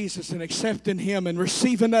love with Jesus and accepting him and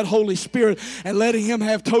receiving that Holy Spirit and letting him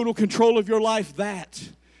have total control of your life, that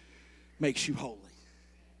makes you holy.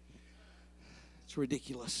 It's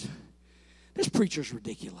ridiculous. This preacher's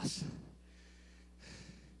ridiculous.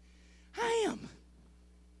 I am.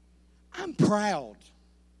 I'm proud.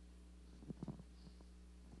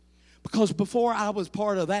 Because before I was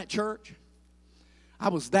part of that church, I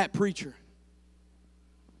was that preacher.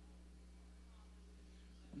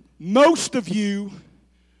 Most of you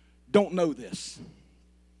don't know this.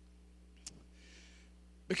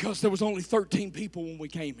 Because there was only 13 people when we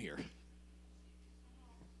came here.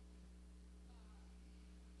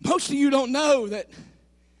 Most of you don't know that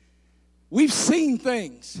we've seen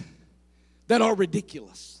things that are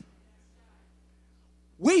ridiculous.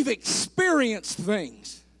 We've experienced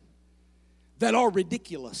things that are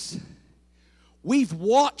ridiculous. We've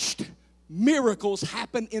watched miracles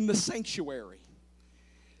happen in the sanctuary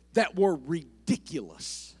that were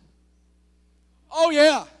ridiculous. Oh,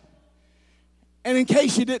 yeah. And in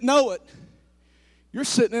case you didn't know it, you're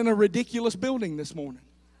sitting in a ridiculous building this morning.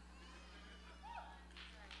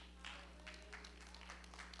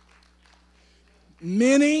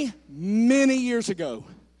 Many, many years ago,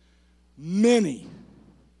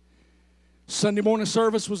 Sunday morning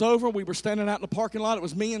service was over. We were standing out in the parking lot. It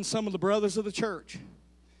was me and some of the brothers of the church.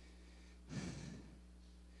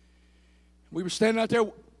 We were standing out there.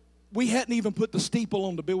 We hadn't even put the steeple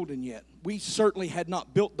on the building yet. We certainly had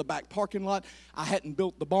not built the back parking lot. I hadn't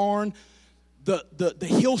built the barn. The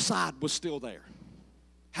hillside was still there.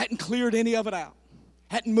 Hadn't cleared any of it out.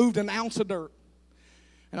 Hadn't moved an ounce of dirt.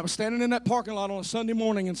 And I was standing in that parking lot on a Sunday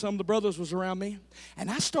morning, and some of the brothers was around me. And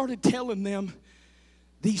I started telling them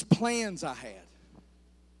these plans I had.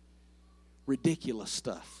 Ridiculous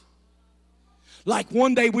stuff. Like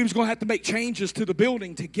one day we was going to have to make changes to the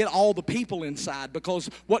building to get all the people inside, because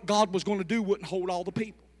what God was going to do wouldn't hold all the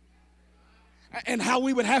people. And how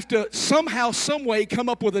we would have to somehow, some way come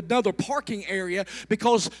up with another parking area,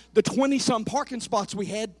 because the 20-some parking spots we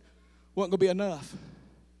had wasn't going to be enough.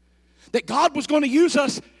 That God was going to use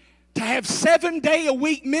us to have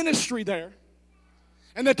 7-day-a-week ministry there.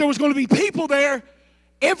 And that there was going to be people there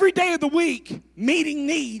every day of the week meeting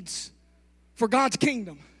needs for God's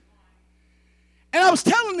kingdom. And I was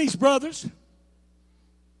telling these brothers,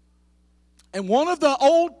 And one of the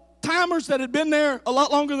old timers that had been there a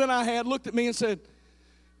lot longer than I had looked at me and said,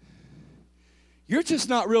 "You're just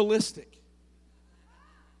not realistic."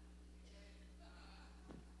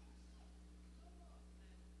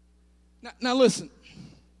 Now listen,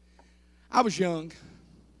 I was young.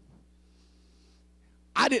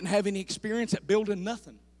 I didn't have any experience at building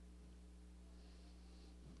nothing.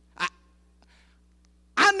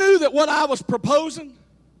 I knew that what I was proposing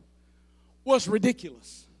was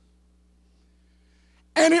ridiculous.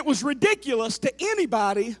 And it was ridiculous to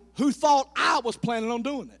anybody who thought I was planning on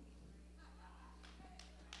doing it.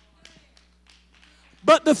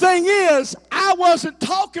 But the thing is, I wasn't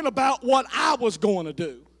talking about what I was going to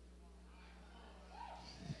do.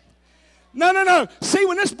 No. See,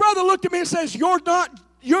 when this brother looked at me and says,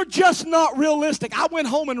 you're just not realistic. I went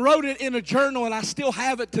home and wrote it in a journal, and I still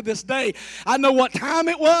have it to this day. I know what time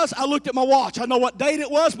it was. I looked at my watch. I know what date it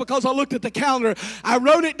was because I looked at the calendar. I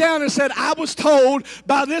wrote it down and said, I was told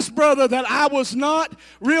by this brother that I was not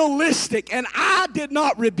realistic, and I did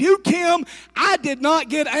not rebuke him. I did not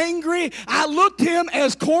get angry. I looked him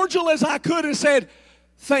as cordial as I could and said,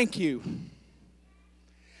 thank you.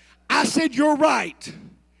 I said, you're right.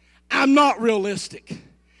 I'm not realistic.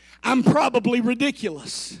 I'm probably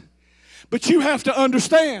ridiculous. But you have to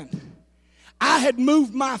understand, I had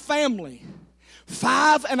moved my family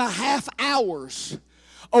 5.5 hours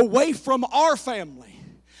away from our family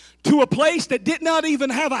to a place that did not even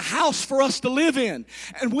have a house for us to live in.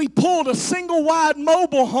 And we pulled a single wide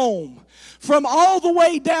mobile home from all the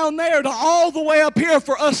way down there to all the way up here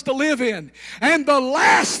for us to live in. And the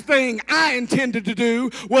last thing I intended to do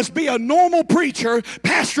was be a normal preacher,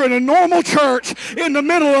 pastoring a normal church in the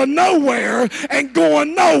middle of nowhere and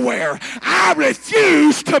going nowhere. I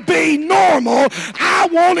refused to be normal. I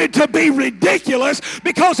wanted to be ridiculous,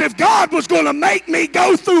 because if God was going to make me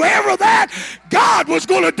go through ever that, God was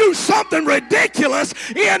going to do something ridiculous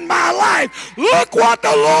in my life. Look what the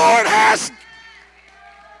Lord has.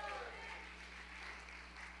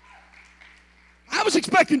 I was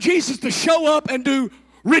expecting Jesus to show up and do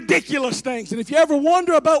ridiculous things. And if you ever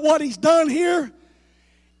wonder about what he's done here,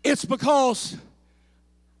 it's because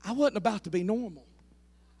I wasn't about to be normal.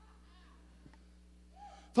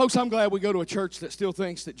 Folks, I'm glad we go to a church that still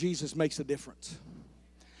thinks that Jesus makes a difference.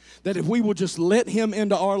 That if we will just let him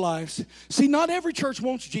into our lives. See, not every church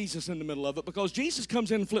wants Jesus in the middle of it, because Jesus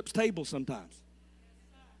comes in and flips tables sometimes.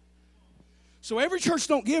 So every church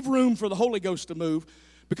don't give room for the Holy Ghost to move.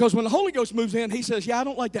 Because when the Holy Ghost moves in, he says, yeah, I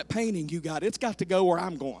don't like that painting you got. It's got to go where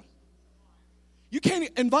I'm going. You can't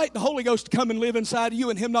invite the Holy Ghost to come and live inside of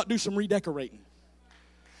you and him not do some redecorating.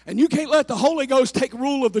 And you can't let the Holy Ghost take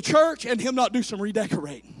rule of the church and him not do some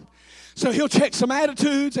redecorating. So he'll check some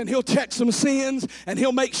attitudes and he'll check some sins and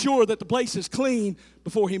he'll make sure that the place is clean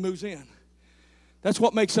before he moves in. That's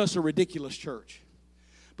what makes us a ridiculous church.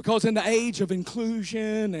 Because in the age of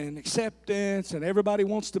inclusion and acceptance, and everybody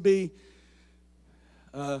wants to be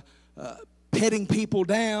petting people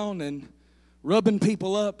down and rubbing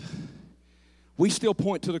people up, we still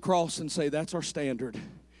point to the cross and say that's our standard.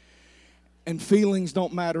 And feelings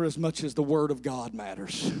don't matter as much as the Word of God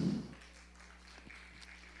matters.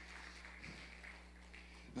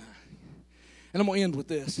 And I'm going to end with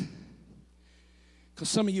this, because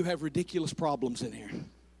some of you have ridiculous problems in here.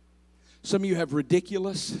 Some of you have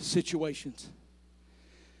ridiculous situations.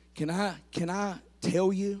 Can I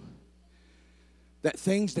tell you that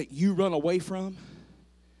things that you run away from,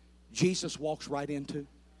 Jesus walks right into?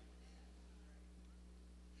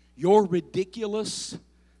 Your ridiculous,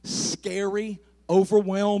 scary,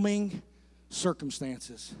 overwhelming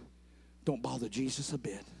circumstances don't bother Jesus a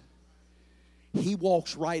bit. He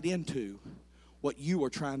walks right into what you are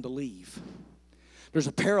trying to leave. There's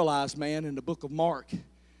a paralyzed man in the book of Mark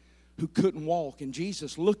who couldn't walk, and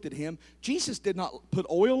Jesus looked at him. Jesus did not put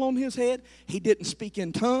oil on his head. He didn't speak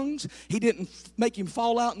in tongues. He didn't make him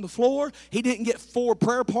fall out on the floor. He didn't get 4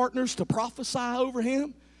 prayer partners to prophesy over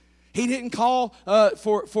him. He didn't call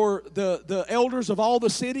for the elders of all the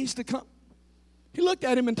cities to come. He looked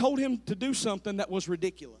at him and told him to do something that was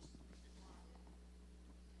ridiculous.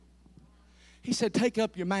 He said, take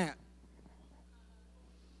up your mat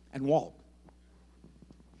and walk.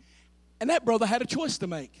 And that brother had a choice to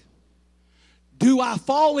make. Do I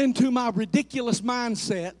fall into my ridiculous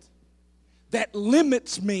mindset that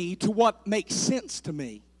limits me to what makes sense to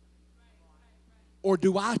me? Or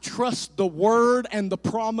do I trust the word and the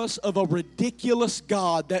promise of a ridiculous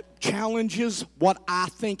God that challenges what I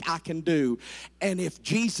think I can do? And if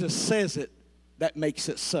Jesus says it, that makes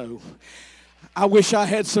it so. I wish I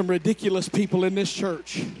had some ridiculous people in this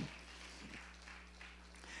church.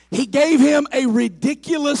 He gave him a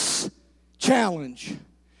ridiculous challenge.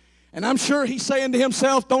 And I'm sure he's saying to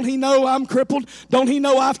himself, don't he know I'm crippled? Don't he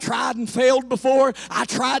know I've tried and failed before? I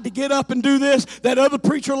tried to get up and do this. That other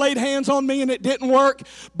preacher laid hands on me and it didn't work.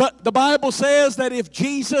 But the Bible says that if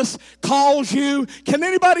Jesus calls you, can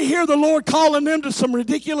anybody hear the Lord calling them to some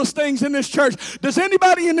ridiculous things in this church? Does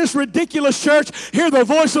anybody in this ridiculous church hear the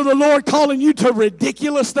voice of the Lord calling you to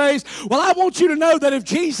ridiculous things? Well, I want you to know that if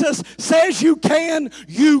Jesus says you can,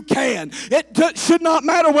 you can. It should not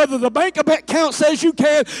matter whether the bank account says you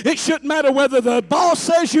can. It shouldn't matter whether the boss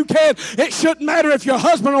says you can. It shouldn't matter if your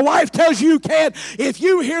husband or wife tells you can. If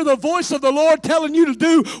you hear the voice of the Lord telling you to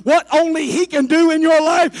do what only He can do in your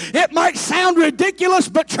life, it might sound ridiculous,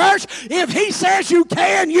 but church, if He says you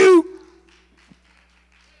can,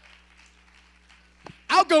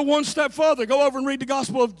 I'll go one step further. Go over and read the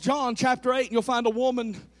Gospel of John, chapter 8, and you'll find a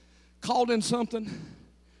woman called in something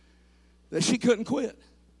that she couldn't quit.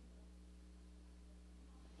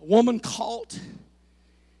 A woman caught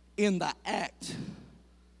in the act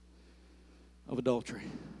of adultery.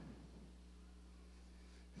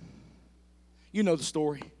 You know the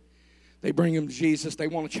story. They bring him to Jesus. They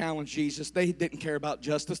want to challenge Jesus. They didn't care about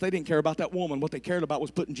justice. They didn't care about that woman. What they cared about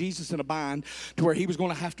was putting Jesus in a bind to where he was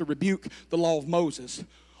going to have to rebuke the law of Moses,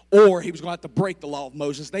 or he was going to have to break the law of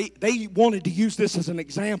Moses. They wanted to use this as an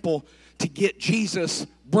example to get Jesus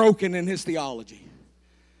broken in his theology.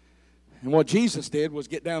 And what Jesus did was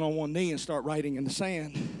get down on one knee and start writing in the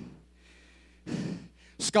sand.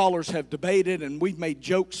 Scholars have debated, and we've made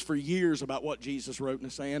jokes for years about what Jesus wrote in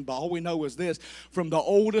the sand, but all we know is this: from the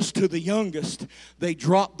oldest to the youngest, they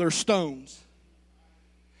dropped their stones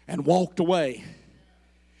and walked away.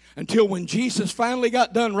 Until when Jesus finally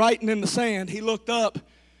got done writing in the sand, he looked up.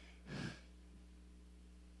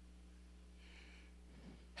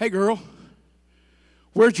 Hey girl,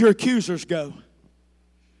 where'd your accusers go?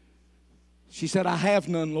 She said, I have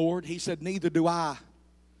none, Lord. He said, neither do I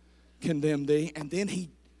condemn thee. And then he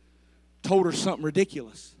told her something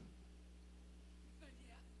ridiculous.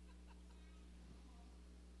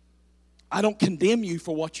 I don't condemn you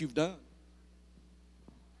for what you've done.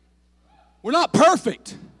 We're not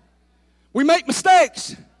perfect. We make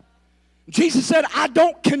mistakes. Jesus said, I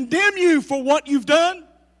don't condemn you for what you've done,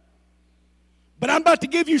 but I'm about to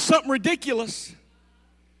give you something ridiculous.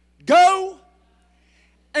 Go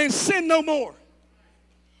and sin no more.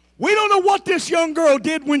 We don't know what this young girl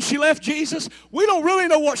did when she left Jesus. We don't really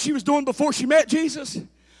know what she was doing before she met Jesus.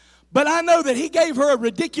 But I know that he gave her a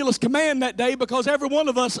ridiculous command that day, because every one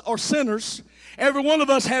of us are sinners. Every one of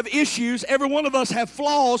us have issues. Every one of us have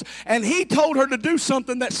flaws. And he told her to do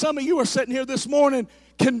something that some of you are sitting here this morning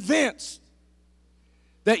convinced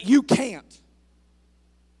that you can't.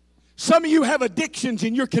 Some of you have addictions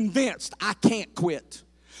and you're convinced, I can't quit.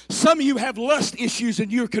 Some of you have lust issues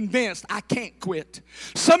and you're convinced, I can't quit.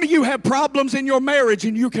 Some of you have problems in your marriage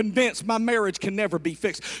and you're convinced, my marriage can never be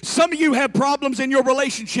fixed. Some of you have problems in your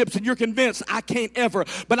relationships and you're convinced, I can't ever.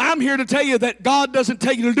 But I'm here to tell you that God doesn't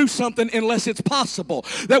tell you to do something unless it's possible.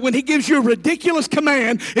 That when he gives you a ridiculous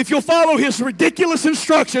command, if you'll follow his ridiculous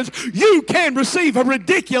instructions, you can receive a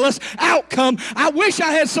ridiculous outcome. I wish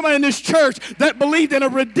I had somebody in this church that believed in a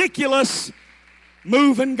ridiculous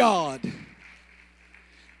moving God.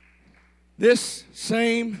 This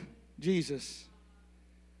same Jesus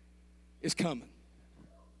is coming.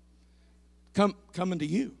 Coming to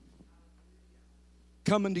you.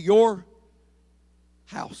 Coming to your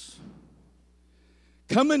house.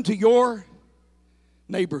 Coming to your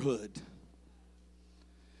neighborhood.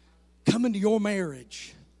 Coming to your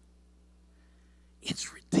marriage.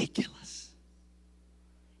 It's ridiculous.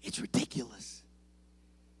 It's ridiculous.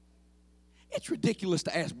 It's ridiculous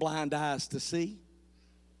to ask blind eyes to see.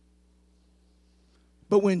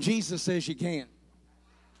 But when Jesus says you can,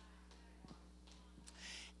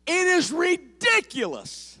 it is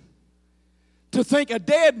ridiculous to think a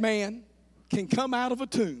dead man can come out of a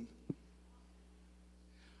tomb.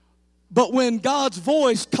 But when God's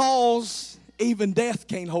voice calls, even death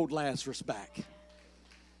can't hold Lazarus back.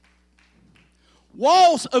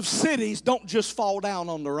 Walls of cities don't just fall down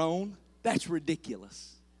on their own. That's ridiculous.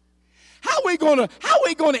 How are we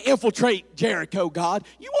going to infiltrate Jericho, God?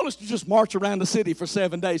 You want us to just march around the city for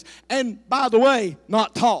 7 days and, by the way,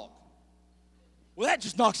 not talk? Well, that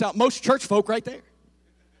just knocks out most church folk right there.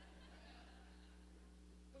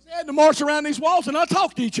 They had to march around these walls and not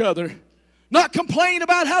talk to each other, not complain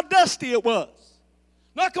about how dusty it was,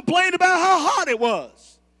 not complain about how hot it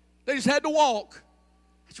was. They just had to walk.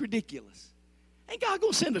 That's ridiculous. Ain't God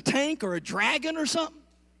going to send a tank or a dragon or something?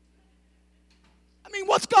 I mean,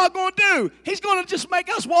 what's God going to do? He's going to just make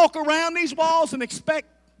us walk around these walls and expect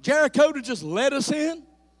Jericho to just let us in?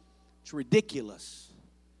 It's ridiculous.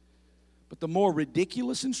 But the more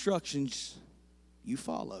ridiculous instructions you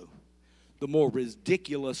follow, the more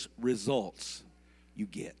ridiculous results you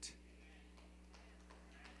get.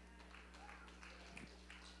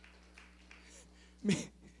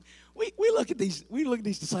 We look at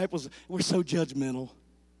these disciples, we're so judgmental.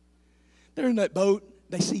 They're in that boat,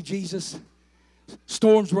 they see Jesus,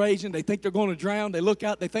 storm's raging, they think they're going to drown, they look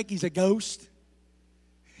out, they think he's a ghost.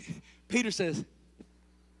 Peter says,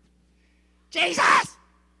 Jesus!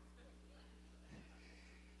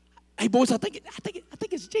 Hey boys, I think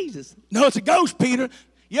it's Jesus. No, it's a ghost, Peter.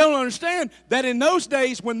 You don't understand that in those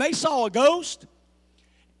days when they saw a ghost,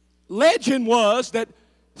 legend was that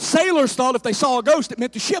sailors thought if they saw a ghost, it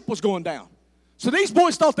meant the ship was going down. So these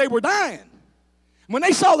boys thought they were dying. When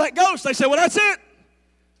they saw that ghost, they said, well, that's it.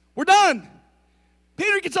 We're done.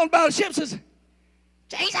 Peter gets on the bow of the ship and says,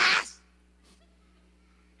 Jesus!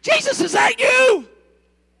 Jesus, is that you?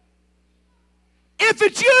 If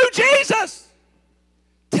it's you, Jesus,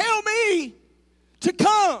 tell me to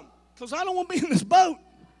come, because I don't want to be in this boat.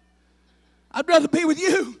 I'd rather be with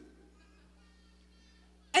you.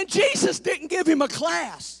 And Jesus didn't give him a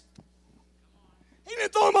class. He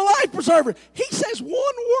didn't throw him a life preserver. He says one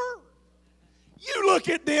word. You look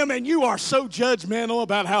at them and you are so judgmental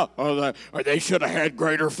about how they should have had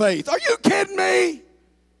greater faith. Are you kidding me?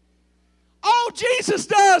 All Jesus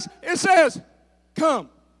does is says, come.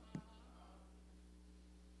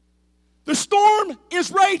 The storm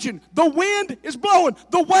is raging. The wind is blowing.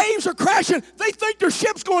 The waves are crashing. They think their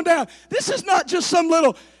ship's going down. This is not just some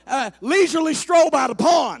little leisurely stroll by the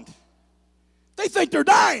pond. They think they're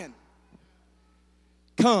dying.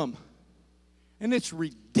 Come. And it's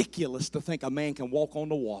ridiculous to think a man can walk on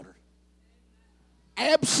the water.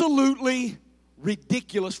 Absolutely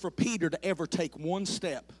ridiculous for Peter to ever take one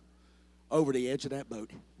step over the edge of that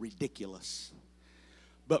boat. Ridiculous.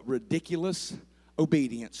 But ridiculous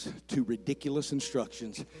obedience to ridiculous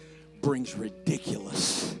instructions brings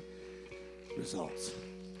ridiculous results.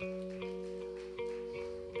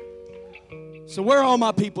 So where are all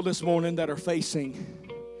my people this morning that are facing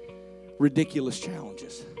ridiculous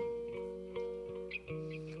challenges?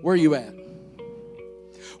 Where are you at?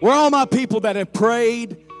 Where are all my people that have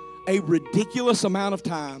prayed a ridiculous amount of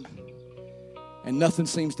time and nothing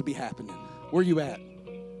seems to be happening? Where are you at?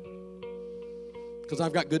 Because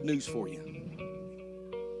I've got good news for you.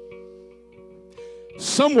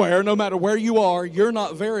 Somewhere, no matter where you are, you're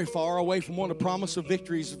not very far away from one of Promise of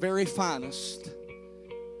Victory's very finest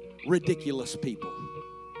ridiculous people.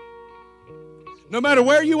 No matter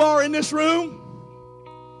where you are in this room,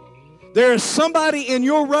 there is somebody in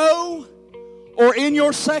your row or in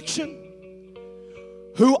your section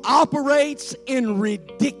who operates in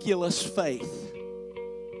ridiculous faith.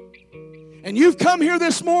 And you've come here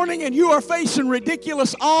this morning and you are facing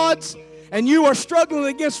ridiculous odds, and you are struggling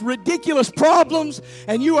against ridiculous problems,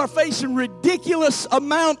 and you are facing ridiculous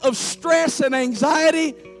amount of stress and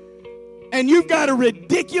anxiety, and you've got a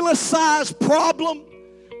ridiculous size problem.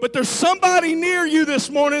 But there's somebody near you this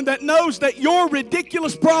morning that knows that your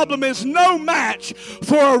ridiculous problem is no match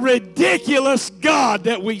for a ridiculous God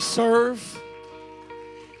that we serve.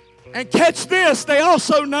 And catch this, they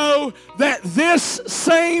also know that this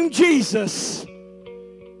same Jesus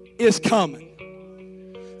is coming.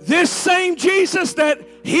 This same Jesus that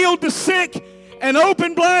healed the sick and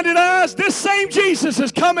opened blinded eyes, this same Jesus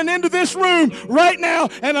is coming into this room right now,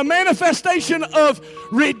 and a manifestation of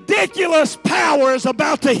ridiculous power is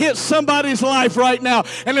about to hit somebody's life right now.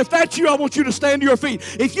 And if that's you, I want you to stand to your feet.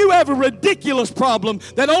 If you have a ridiculous problem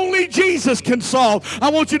that only Jesus can solve, I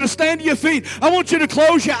want you to stand to your feet. I want you to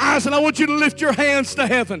close your eyes, and I want you to lift your hands to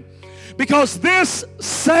heaven. Because this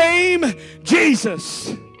same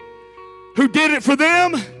Jesus who did it for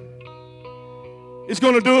them is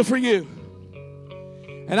going to do it for you.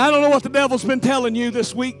 And I don't know what the devil's been telling you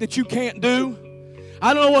this week that you can't do.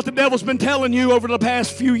 I don't know what the devil's been telling you over the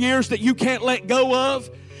past few years that you can't let go of.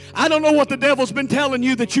 I don't know what the devil's been telling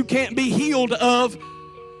you that you can't be healed of,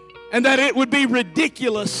 and that it would be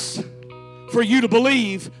ridiculous for you to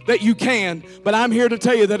believe that you can. But I'm here to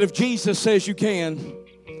tell you that if Jesus says you can,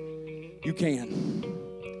 you can.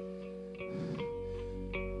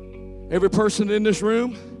 Every person in this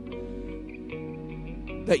room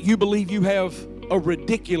that you believe you have a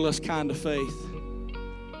ridiculous kind of faith,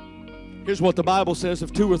 here's what the Bible says: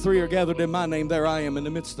 if 2 or 3 are gathered in my name, there I am in the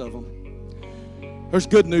midst of them. There's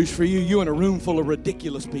good news for you. You're in a room full of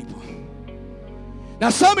ridiculous people. Now,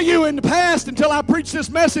 some of you in the past, until I preached this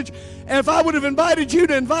message, and if I would have invited you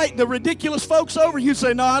to invite the ridiculous folks over, you'd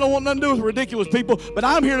say, no, I don't want nothing to do with ridiculous people. But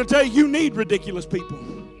I'm here to tell you, you need ridiculous people.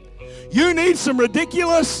 You need some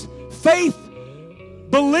ridiculous,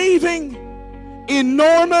 faith-believing,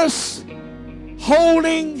 enormous,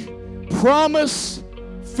 holding,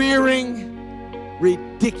 promise-fearing,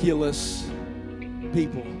 ridiculous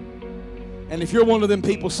people. And if you're one of them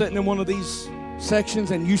people sitting in one of these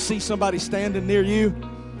sections and you see somebody standing near you,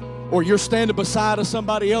 or you're standing beside of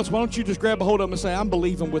somebody else, why don't you just grab a hold of them and say, I'm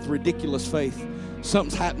believing with ridiculous faith.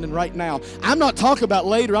 Something's happening right now. I'm not talking about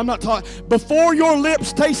later. I'm not talking. Before your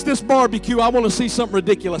lips taste this barbecue, I want to see something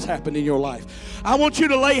ridiculous happen in your life. I want you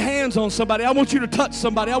to lay hands on somebody. I want you to touch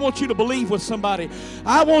somebody. I want you to believe with somebody.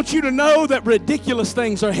 I want you to know that ridiculous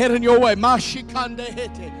things are heading your way.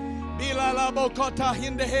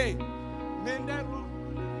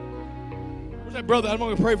 Where's that brother? I'm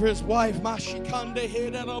going to pray for his wife.